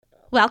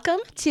Welcome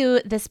to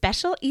the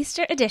special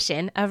Easter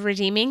edition of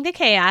Redeeming the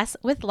Chaos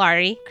with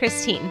Laurie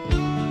Christine.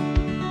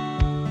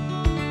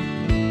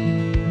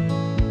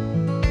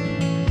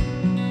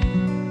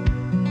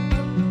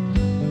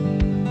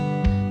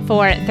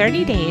 For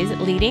 30 days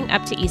leading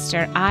up to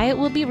Easter, I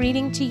will be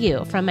reading to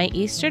you from my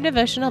Easter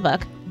devotional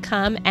book,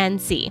 Come and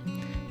See,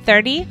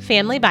 30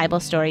 Family Bible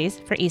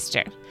Stories for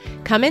Easter.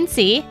 Come and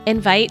See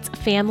invites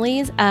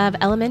families of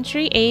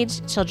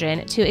elementary-aged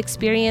children to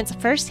experience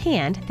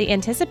firsthand the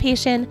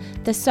anticipation,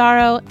 the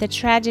sorrow, the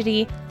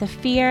tragedy, the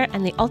fear,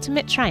 and the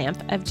ultimate triumph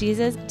of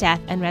Jesus' death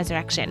and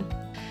resurrection.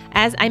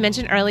 As I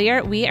mentioned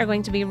earlier, we are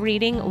going to be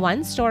reading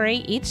one story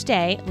each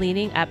day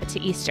leading up to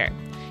Easter.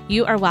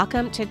 You are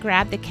welcome to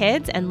grab the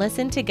kids and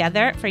listen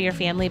together for your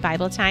family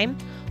Bible time.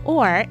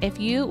 Or if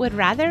you would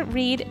rather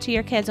read to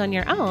your kids on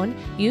your own,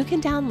 you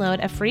can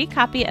download a free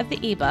copy of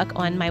the ebook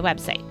on my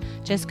website.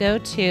 Just go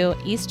to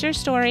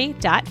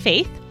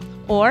easterstory.faith,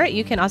 or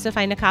you can also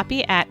find a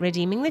copy at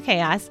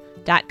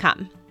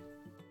redeemingthechaos.com.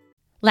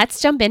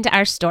 Let's jump into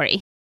our story.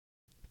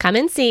 Come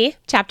and See,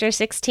 Chapter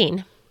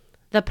 16,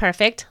 The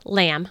Perfect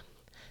Lamb,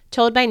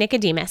 told by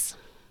Nicodemus.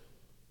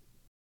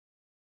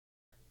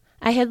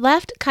 I had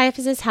left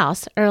Caiaphas'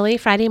 house early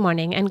Friday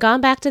morning and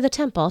gone back to the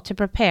temple to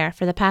prepare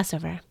for the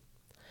Passover.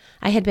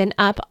 I had been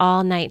up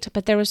all night,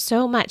 but there was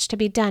so much to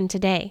be done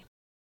today.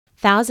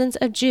 Thousands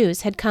of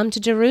Jews had come to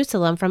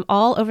Jerusalem from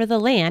all over the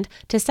land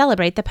to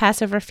celebrate the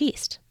Passover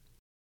feast.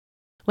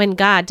 When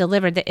God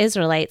delivered the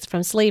Israelites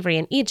from slavery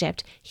in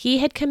Egypt, He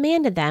had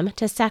commanded them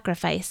to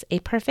sacrifice a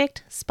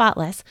perfect,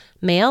 spotless,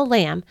 male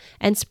lamb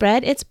and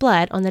spread its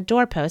blood on the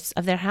doorposts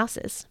of their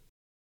houses.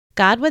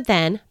 God would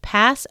then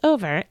pass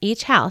over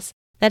each house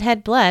that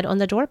had blood on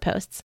the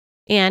doorposts,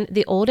 and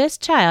the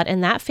oldest child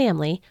in that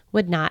family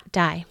would not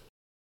die.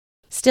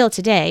 Still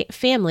today,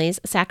 families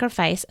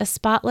sacrifice a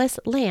spotless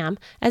lamb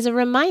as a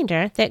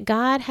reminder that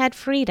God had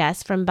freed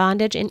us from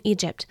bondage in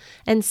Egypt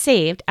and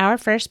saved our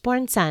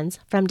firstborn sons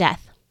from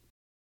death.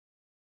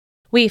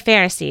 We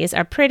Pharisees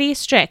are pretty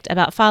strict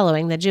about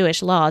following the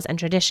Jewish laws and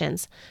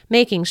traditions,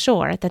 making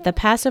sure that the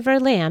Passover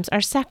lambs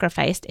are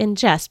sacrificed in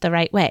just the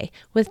right way,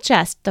 with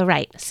just the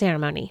right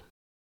ceremony.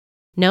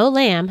 No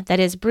lamb that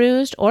is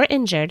bruised or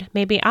injured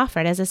may be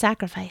offered as a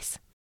sacrifice.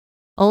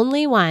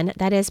 Only one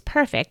that is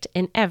perfect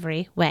in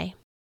every way.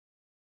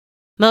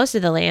 Most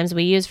of the lambs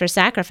we use for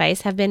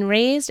sacrifice have been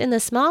raised in the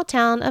small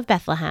town of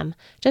Bethlehem,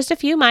 just a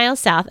few miles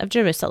south of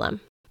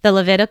Jerusalem. The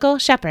Levitical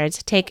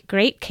shepherds take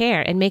great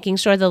care in making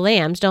sure the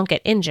lambs don't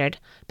get injured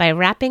by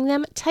wrapping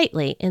them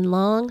tightly in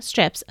long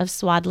strips of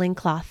swaddling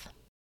cloth.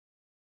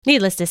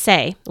 Needless to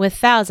say, with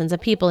thousands of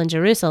people in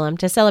Jerusalem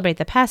to celebrate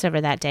the Passover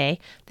that day,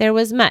 there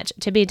was much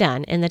to be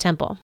done in the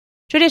temple.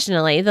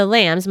 Traditionally, the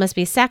lambs must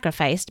be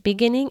sacrificed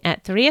beginning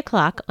at 3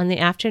 o'clock on the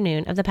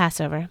afternoon of the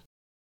Passover.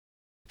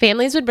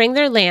 Families would bring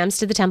their lambs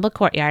to the temple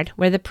courtyard,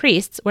 where the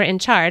priests were in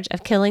charge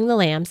of killing the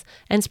lambs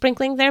and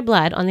sprinkling their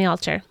blood on the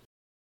altar.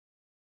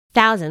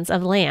 Thousands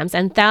of lambs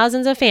and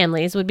thousands of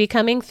families would be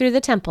coming through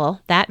the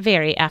temple that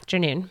very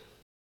afternoon.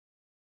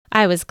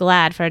 I was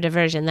glad for a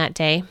diversion that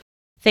day,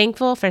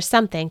 thankful for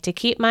something to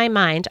keep my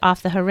mind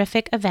off the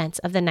horrific events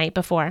of the night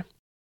before.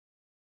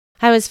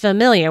 I was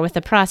familiar with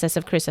the process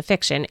of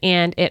crucifixion,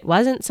 and it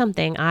wasn't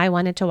something I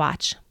wanted to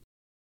watch.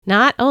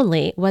 Not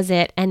only was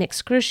it an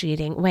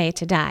excruciating way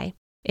to die,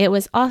 it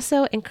was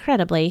also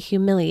incredibly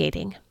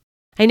humiliating.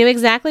 I knew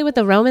exactly what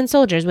the Roman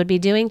soldiers would be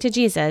doing to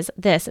Jesus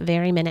this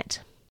very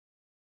minute.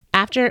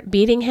 After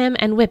beating him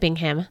and whipping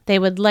him, they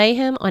would lay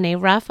him on a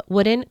rough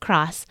wooden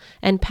cross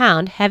and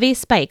pound heavy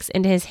spikes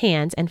into his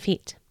hands and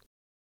feet.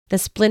 The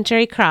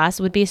splintery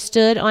cross would be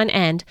stood on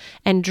end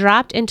and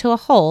dropped into a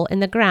hole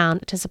in the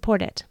ground to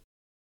support it.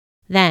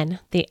 Then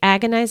the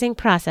agonizing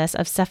process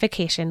of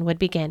suffocation would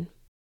begin.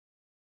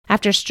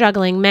 After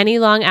struggling many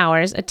long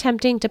hours,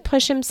 attempting to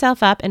push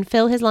himself up and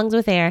fill his lungs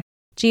with air,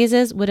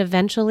 Jesus would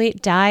eventually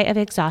die of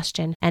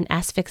exhaustion and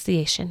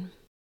asphyxiation.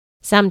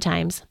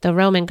 Sometimes the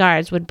Roman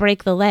guards would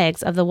break the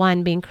legs of the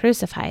one being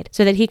crucified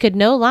so that he could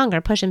no longer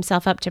push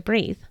himself up to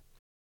breathe.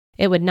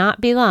 It would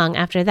not be long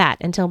after that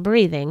until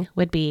breathing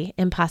would be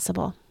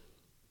impossible.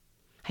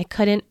 I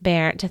couldn't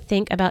bear to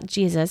think about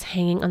Jesus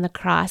hanging on the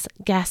cross,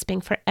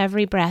 gasping for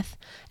every breath,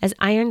 as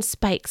iron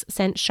spikes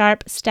sent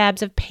sharp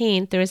stabs of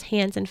pain through his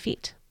hands and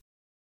feet.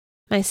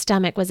 My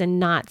stomach was in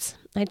knots.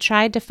 I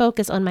tried to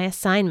focus on my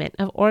assignment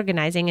of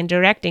organizing and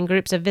directing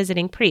groups of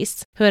visiting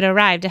priests who had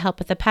arrived to help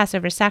with the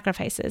Passover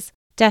sacrifices,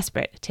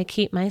 desperate to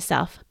keep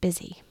myself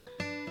busy.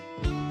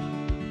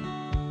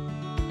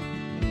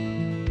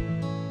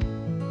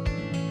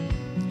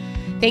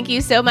 Thank you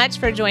so much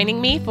for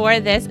joining me for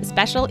this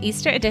special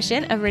Easter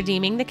edition of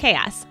Redeeming the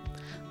Chaos.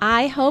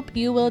 I hope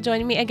you will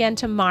join me again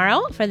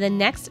tomorrow for the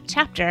next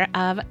chapter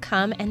of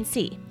Come and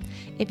See.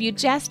 If you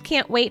just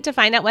can't wait to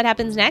find out what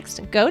happens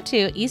next, go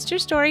to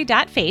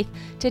easterstory.faith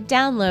to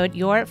download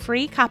your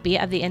free copy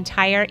of the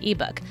entire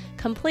ebook,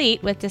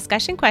 complete with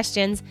discussion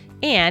questions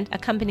and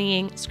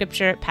accompanying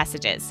scripture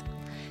passages.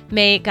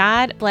 May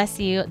God bless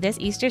you this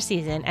Easter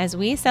season as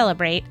we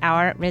celebrate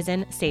our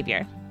risen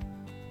Savior.